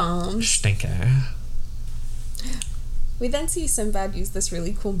stink bombs. Stinker. We then see Sinbad use this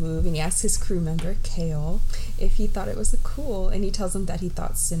really cool move, and he asks his crew member, Kale, if he thought it was cool, and he tells him that he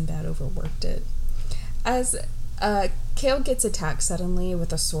thought Sinbad overworked it. As Kale gets attacked suddenly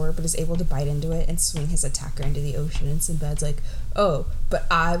with a sword, but is able to bite into it and swing his attacker into the ocean, and Sinbad's like, oh, but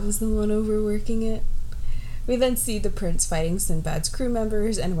I was the one overworking it? We then see the prince fighting Sinbad's crew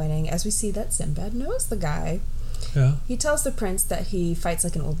members and winning, as we see that Sinbad knows the guy. Yeah. He tells the prince that he fights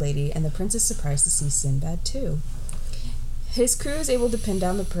like an old lady, and the prince is surprised to see Sinbad too. His crew is able to pin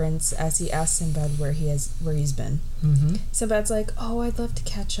down the prince as he asks Sinbad where he's been. Mm-hmm. Sinbad's like, oh, I'd love to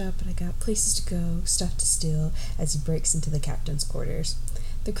catch up, but I got places to go, stuff to steal, as he breaks into the captain's quarters.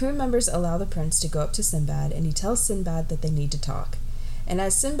 The crew members allow the prince to go up to Sinbad, and he tells Sinbad that they need to talk. And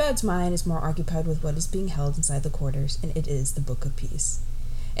as Sinbad's mind is more occupied with what is being held inside the quarters, and it is the Book of Peace.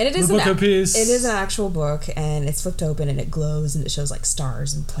 And it is It is an actual book, and it's flipped open, and it glows, and it shows like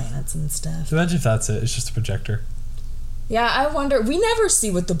stars and planets and stuff. Imagine if that's it. It's just a projector. Yeah, I wonder. We never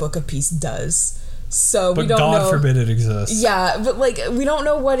see what the Book of Peace does, so we don't know. But God forbid it exists. Yeah, but like we don't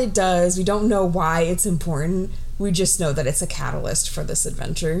know what it does. We don't know why it's important. We just know that it's a catalyst for this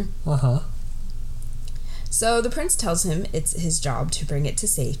adventure. So the prince tells him it's his job to bring it to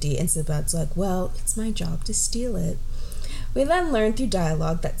safety, and Sinbad's like, well, it's my job to steal it. We then learn through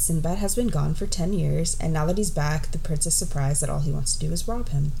dialogue that Sinbad has been gone for 10 years, and now that he's back, the prince is surprised that all he wants to do is rob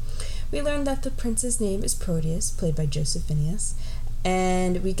him. We learn that the prince's name is Proteus, played by Joseph Phineas,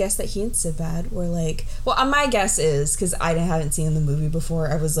 and we guess that he and Sinbad were like, well, my guess is, because I haven't seen the movie before,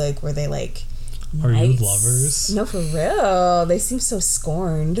 I was like, were they like Are you lovers? No, for real. They seem so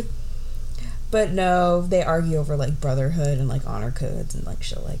scorned. But no, they argue over like brotherhood and like honor codes and like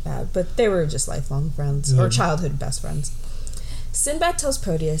shit like that. But they were just lifelong friends, or childhood best friends. Sinbad tells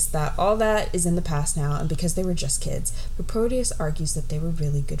Proteus that all that is in the past now, and because they were just kids, but Proteus argues that they were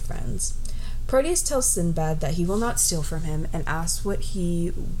really good friends. Proteus tells Sinbad that he will not steal from him, and asks what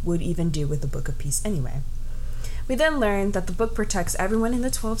he would even do with the Book of Peace anyway. We then learn that the book protects everyone in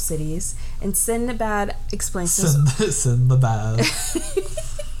the 12 cities, and Sinbad explains Sinbad.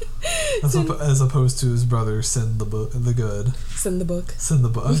 As opposed to his brother, Sin the Good. Sin the Book. Sin the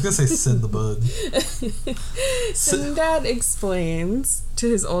Book. I was going to say Sin the Bud. Sinbad explains to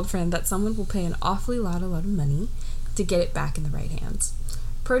his old friend that someone will pay an awfully lot of money to get it back in the right hands.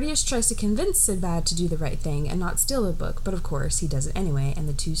 Proteus tries to convince Sinbad to do the right thing and not steal the book, but of course he does it anyway, and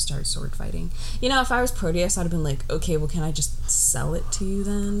the two start sword fighting. You know, if I was Proteus, I'd have been like, okay, well, can I just sell it to you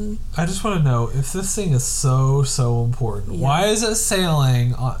then? I just want to know, if this thing is so important, why is it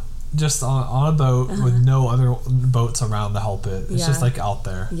sailing on a boat with no other boats around to help it? It's just like out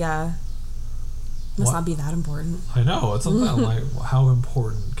there. Yeah. Must not be that important. I know. It's something like, how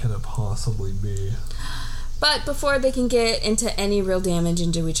important can it possibly be? But before they can get into any real damage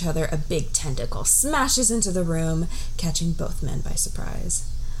into each other, a big tentacle smashes into the room, catching both men by surprise.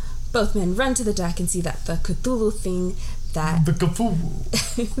 Both men run to the deck and see that the Cthulhu thing that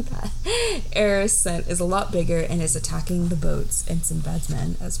Eris sent is a lot bigger and is attacking the boats and Sinbad's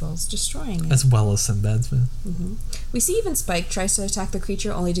men, as well as destroying it. As well as Sinbad's men. Mm-hmm. We see even Spike tries to attack the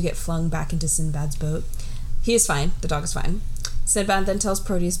creature, only to get flung back into Sinbad's boat. He is fine. The dog is fine. Sinbad then tells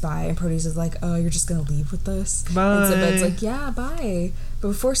Proteus bye, and Proteus is like, oh, you're just gonna leave with this? Bye. And Sinbad's like, yeah, bye. But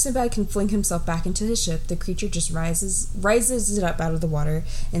before Sinbad can fling himself back into his ship, the creature just rises it up out of the water,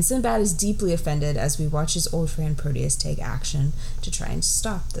 and Sinbad is deeply offended as we watch his old friend Proteus take action to try and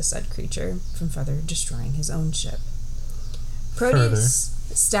stop the said creature from further destroying his own ship. Proteus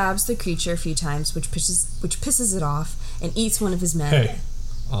stabs the creature a few times, which pisses it off, and eats one of his men. Hey,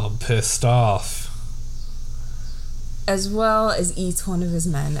 I'm pissed off. As well as eats one of his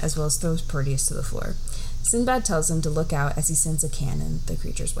men, as well as throws Proteus to the floor. Sinbad tells him to look out as he sends a cannon the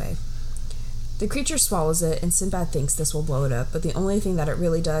creature's way. The creature swallows it, and Sinbad thinks this will blow it up, but the only thing that it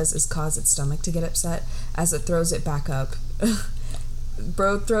really does is cause its stomach to get upset as it throws it back up.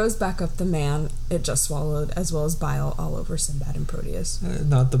 Bro throws back up the man it just swallowed, as well as bile all over Sinbad and Proteus.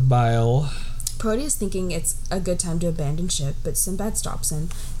 Not the bile. Proteus thinking it's a good time to abandon ship, but Sinbad stops him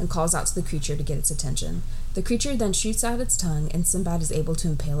and calls out to the creature to get its attention. The creature then shoots out its tongue, and Sinbad is able to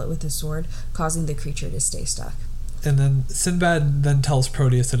impale it with his sword, causing the creature to stay stuck. And then Sinbad then tells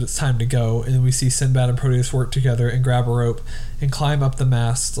Proteus that it's time to go, and we see Sinbad and Proteus work together and grab a rope and climb up the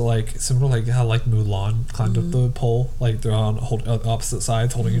mast, similar like how Mulan climbed up the pole, like they're on opposite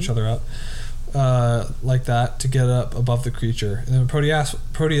sides holding each other up. Like that, to get up above the creature. And then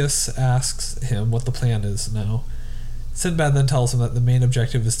Proteus asks him what the plan is now. Sinbad then tells him that the main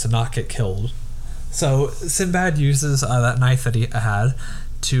objective is to not get killed. So Sinbad uses that knife that he had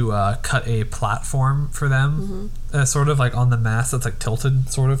to cut a platform for them, sort of like on the mast that's like tilted,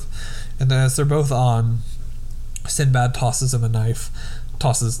 sort of. And as they're both on, Sinbad tosses a knife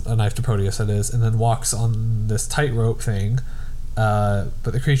to Proteus, that is, and then walks on this tightrope thing. But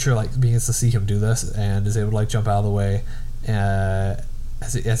the creature like begins to see him do this and is able to like jump out of the way.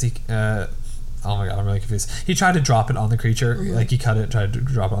 As he oh my god, I'm really confused. He tried to drop it on the creature, like he cut it, tried to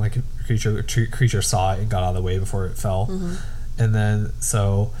drop it on the creature. The creature saw it and got out of the way before it fell. And then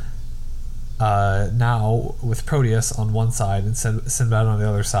so now with Proteus on one side and Sinbad on the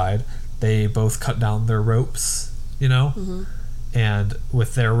other side, they both cut down their ropes, you know, and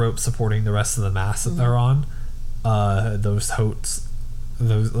with their rope supporting the rest of the mast that they're on, those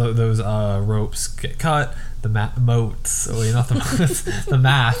ropes get cut. The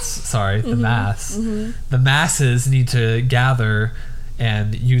masses need to gather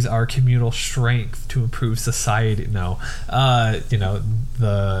and use our communal strength to improve society. The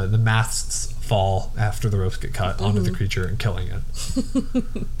masts fall after the ropes get cut onto the creature and killing it.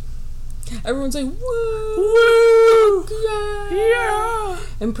 Everyone's like, woo! Woo! Yeah!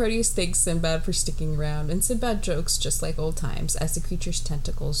 And Proteus thanks Sinbad for sticking around, and Sinbad jokes just like old times as the creature's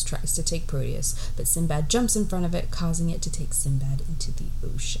tentacles tries to take Proteus, but Sinbad jumps in front of it, causing it to take Sinbad into the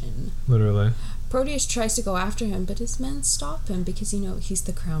ocean. Literally. Proteus tries to go after him, but his men stop him because, he's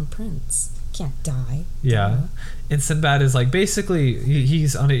the crown prince. Can't die. Yeah. And Sinbad is like, basically,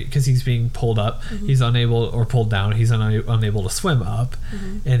 he's because he's being pulled up. He's unable, or pulled down. He's unable to swim up.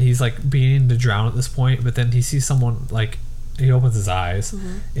 And he's like beginning to drown at this point. But then he sees someone, like, he opens his eyes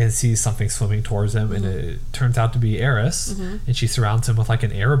and sees something swimming towards him. And it turns out to be Eris. And she surrounds him with like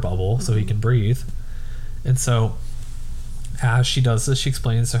an air bubble so he can breathe. And so as she does this, she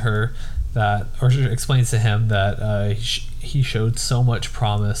explains to her that, or she explains to him that he showed so much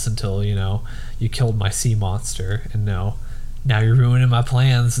promise until you killed my sea monster, and now you're ruining my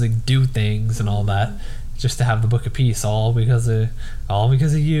plans to do things and all that, just to have the Book of Peace, all because of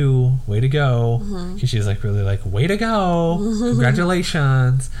you. Way to go. Because she's like really like, way to go,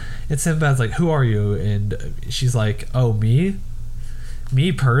 congratulations. And Sinbad's like, who are you? And she's like, oh, me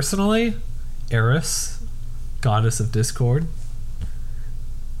personally, Eris, goddess of discord.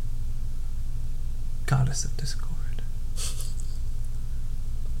 Goddess of discord.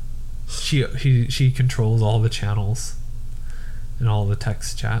 She controls all the channels and all the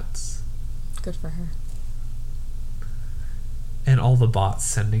text chats. Good for her. And all the bots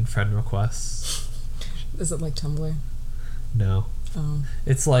sending friend requests. Is it like Tumblr? No. Oh.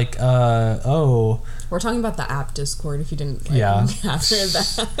 It's like We're talking about the app Discord if you didn't after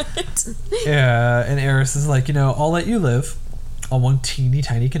that. Yeah, and Eris is like, I'll let you live on one teeny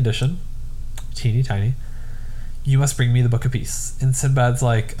tiny condition. Teeny tiny. You must bring me the Book of Peace. And Sinbad's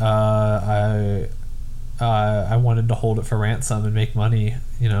like, I wanted to hold it for ransom and make money,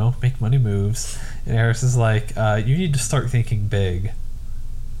 make money moves. And Eris is like, you need to start thinking big.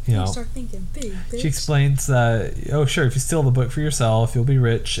 Start thinking big, bitch. She explains that, sure, if you steal the book for yourself, you'll be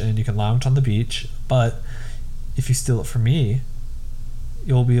rich and you can lounge on the beach. But if you steal it for me,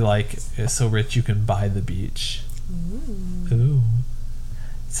 you'll be like so rich you can buy the beach. Ooh.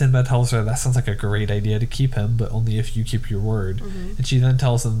 Sinbad tells her that sounds like a great idea to keep him, but only if you keep your word. And she then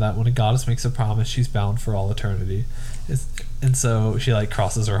tells him that when a goddess makes a promise, she's bound for all eternity. And so she like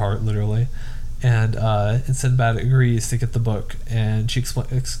crosses her heart literally. And Sinbad agrees to get the book, and she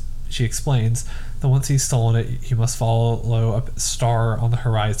explains that once he's stolen it, he must follow a star on the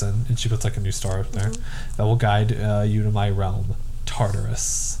horizon, and she puts like a new star up there that will guide you to my realm,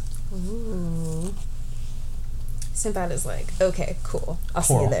 Tartarus. Ooh. Sinbad is like, okay, cool, I'll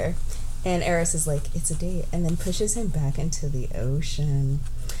see you there. And Eris is like, it's a date, and then pushes him back into the ocean.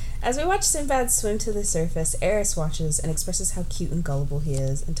 As we watch Sinbad swim to the surface, Eris watches and expresses how cute and gullible he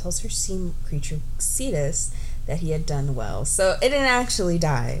is, and tells her sea creature Cetus that he had done well. So it didn't actually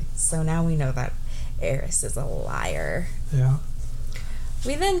die. So now we know that Eris is a liar. Yeah.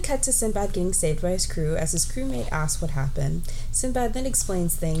 We then cut to Sinbad getting saved by his crew as his crewmate asks what happened. Sinbad then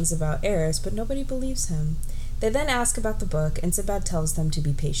explains things about Eris, but nobody believes him. They then ask about the book, and Sinbad tells them to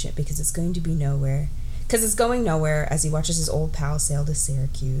be patient because it's going going nowhere as he watches his old pal sail to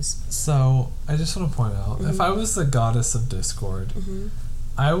Syracuse. So, I just want to point out, if I was the goddess of discord,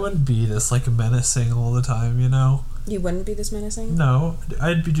 I wouldn't be this, like, menacing all the time, You wouldn't be this menacing? No.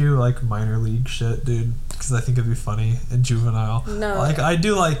 I'd be doing, like, minor league shit, dude, because I think it'd be funny and juvenile. No. Like, I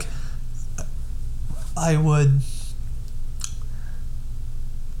do, like... I would...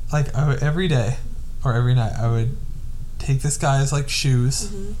 Like, every day... or every night, I would take this guy's like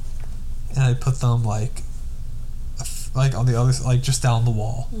shoes, and I'd put them like on the other, like just down the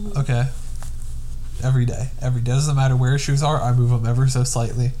wall. Okay. Every day, doesn't matter where his shoes are. I move them ever so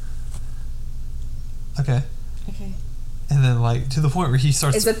slightly. Okay. Okay. And then like to the point where he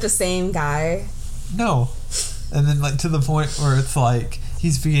starts. Is it the same guy? No. And then like to the point where it's like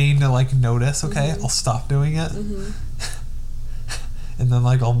he's beginning to like notice, okay, I'll stop doing it. And then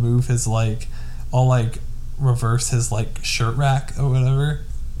like I'll move his like, I'll like reverse his like shirt rack or whatever.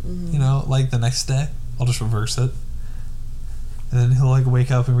 You know, like the next day I'll just reverse it. And then he'll like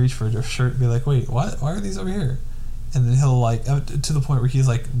wake up and reach for a shirt and be like, wait, what? Why are these over here? And then he'll like, to the point where he's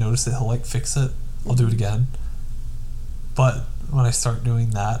like noticed it, he'll like fix it. I'll do it again. But when I start doing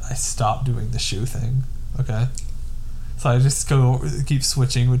that, I stop doing the shoe thing. Okay? So I just keep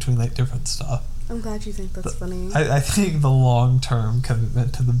switching between like different stuff. I'm glad you think that's funny. I think the long-term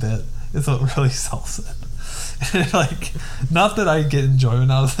commitment to the bit is what really sells it. Like, not that I get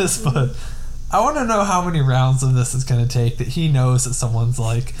enjoyment out of this, but I want to know how many rounds of this it's going to take that he knows that someone's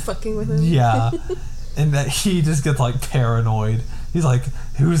like fucking with him. Yeah. And that he just gets like paranoid. He's like,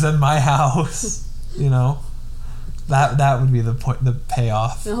 who's in my house? You know? That would be the point, the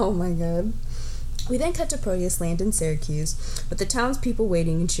payoff. Oh my god. We then cut to Proteus land in Syracuse, with the townspeople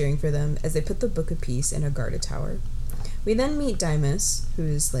waiting and cheering for them as they put the Book of Peace in a guarded tower. We then meet Dymas, who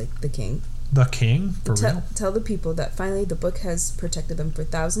is like the king. The king? For real? Tell the people that finally the book has protected them for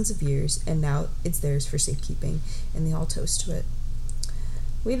thousands of years, and now it's theirs for safekeeping, and they all toast to it.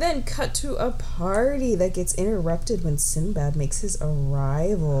 We then cut to a party that gets interrupted when Sinbad makes his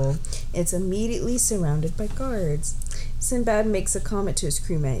arrival. It's immediately surrounded by guards. Sinbad makes a comment to his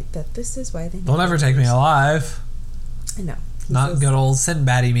crewmate that this is why they'll never take me alive. I know. Not good old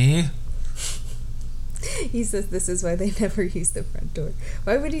Sinbaddy me. He says this is why they never use the front door.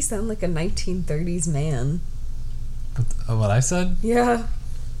 Why would he sound like a 1930s man? What I said? Yeah.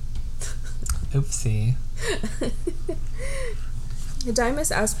 Oopsie.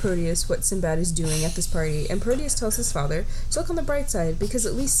 Dymas asks Proteus what Sinbad is doing at this party, and Proteus tells his father to look on the bright side because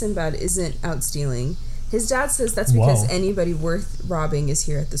at least Sinbad isn't out stealing. His dad says that's because anybody worth robbing is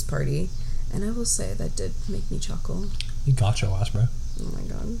here at this party, and I will say that did make me chuckle. You got your ass, bro. Oh my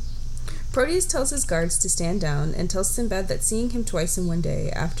god. Proteus tells his guards to stand down and tells Sinbad that seeing him twice in one day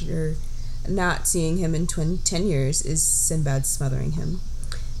after not seeing him in 10 years is Sinbad smothering him.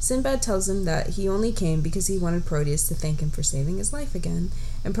 Sinbad tells him that he only came because he wanted Proteus to thank him for saving his life again.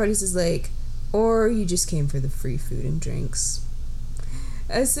 And Proteus is like, or you just came for the free food and drinks.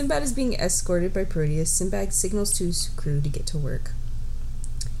 As Sinbad is being escorted by Proteus, Sinbad signals to his crew to get to work.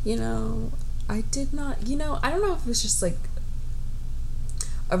 I don't know if it was just like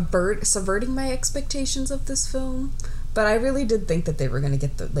subverting my expectations of this film, but I really did think that they were going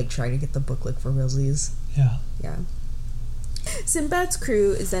to try to get the book for realsies. Yeah. Yeah. Sinbad's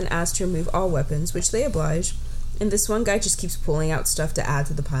crew is then asked to remove all weapons, which they oblige, and this one guy just keeps pulling out stuff to add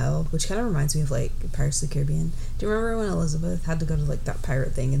to the pile, which kind of reminds me of Pirates of the Caribbean. Do you remember when Elizabeth had to go to that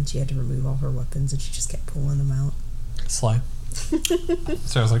pirate thing and she had to remove all her weapons and she just kept pulling them out? Sly.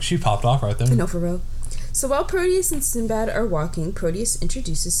 So I was like, she popped off right there. No, for real. So while Proteus and Sinbad are walking, Proteus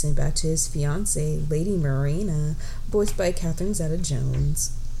introduces Sinbad to his fiancée, Lady Marina, voiced by Catherine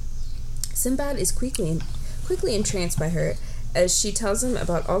Zeta-Jones. Sinbad is quickly entranced by her, as she tells him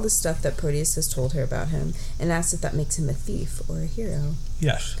about all the stuff that Proteus has told her about him, and asks if that makes him a thief or a hero.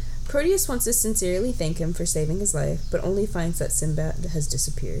 Yes. Proteus wants to sincerely thank him for saving his life, but only finds that Sinbad has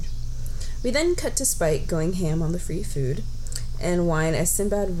disappeared. We then cut to Spike going ham on the free food and wine as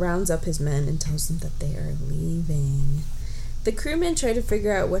Sinbad rounds up his men and tells them that they are leaving. The crewmen try to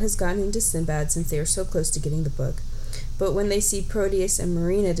figure out what has gotten into Sinbad since they are so close to getting the book, but when they see Proteus and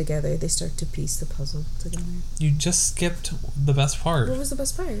Marina together, they start to piece the puzzle together. You just skipped the best part. What was the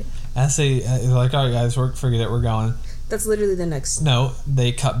best part? As they like, all right, guys, forget it, we're going. That's literally the next. No,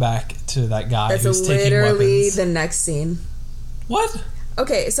 they cut back to that guy That's who's taking weapons. That's literally the next scene. What?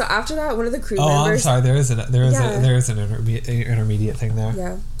 Okay, so after that, one of the crew members. Oh, I'm sorry. There is an intermediate thing there.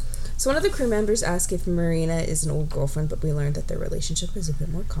 Yeah. So one of the crew members asks if Marina is an old girlfriend, but we learned that their relationship is a bit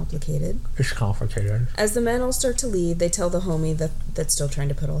more complicated. It's complicated. As the men all start to leave, they tell the homie that's still trying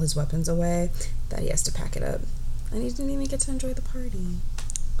to put all his weapons away that he has to pack it up. And he didn't even get to enjoy the party.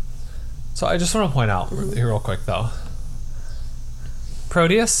 So I just want to point out here real quick, though.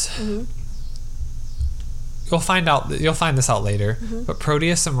 Proteus, you'll find this out later, but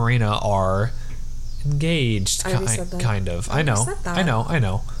Proteus and Marina are engaged, kind of. I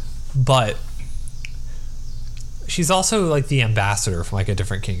know. But she's also like the ambassador from like a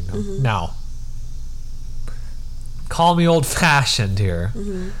different kingdom. Now, call me old-fashioned here,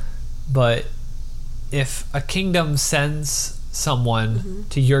 but if a kingdom sends someone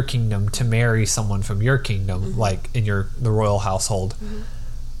to your kingdom to marry someone from your kingdom, like in the royal household,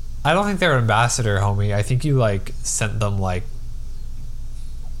 I don't think they're an ambassador, homie. I think you like sent them like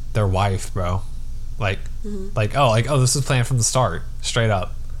their wife, bro. Like, oh, this is planned from the start, straight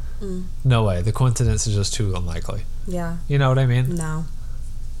up. No way. The coincidence is just too unlikely. Yeah. You know what I mean? No.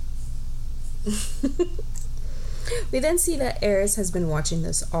 We then see that Eris has been watching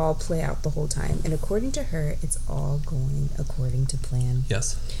this all play out the whole time, and according to her, it's all going according to plan.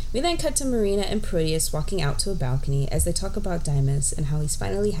 Yes. We then cut to Marina and Proteus walking out to a balcony as they talk about Dymas and how he's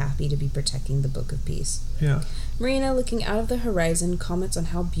finally happy to be protecting the Book of Peace. Yeah. Marina, looking out of the horizon, comments on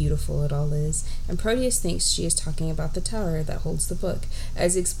how beautiful it all is, and Proteus thinks she is talking about the tower that holds the book,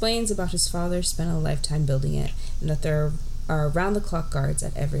 as he explains about his father spent a lifetime building it, and that there are round-the-clock guards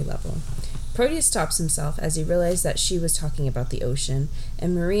at every level. Proteus stops himself as he realizes that she was talking about the ocean,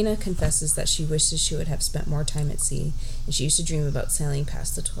 and Marina confesses that she wishes she would have spent more time at sea, and she used to dream about sailing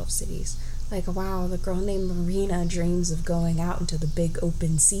past the 12 cities. Like, wow, the girl named Marina dreams of going out into the big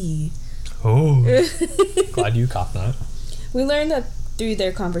open sea. Oh. Glad you caught that. We learn that through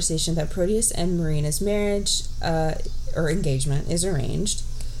their conversation that Proteus and Marina's marriage, or engagement, is arranged,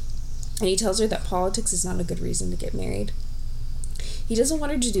 and he tells her that politics is not a good reason to get married. He doesn't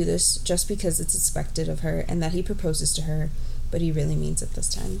want her to do this just because it's expected of her and that he proposes to her, but he really means it this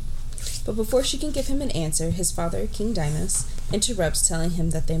time. But before she can give him an answer, his father, King Dymas, interrupts, telling him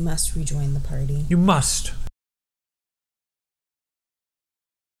that they must rejoin the party. You must.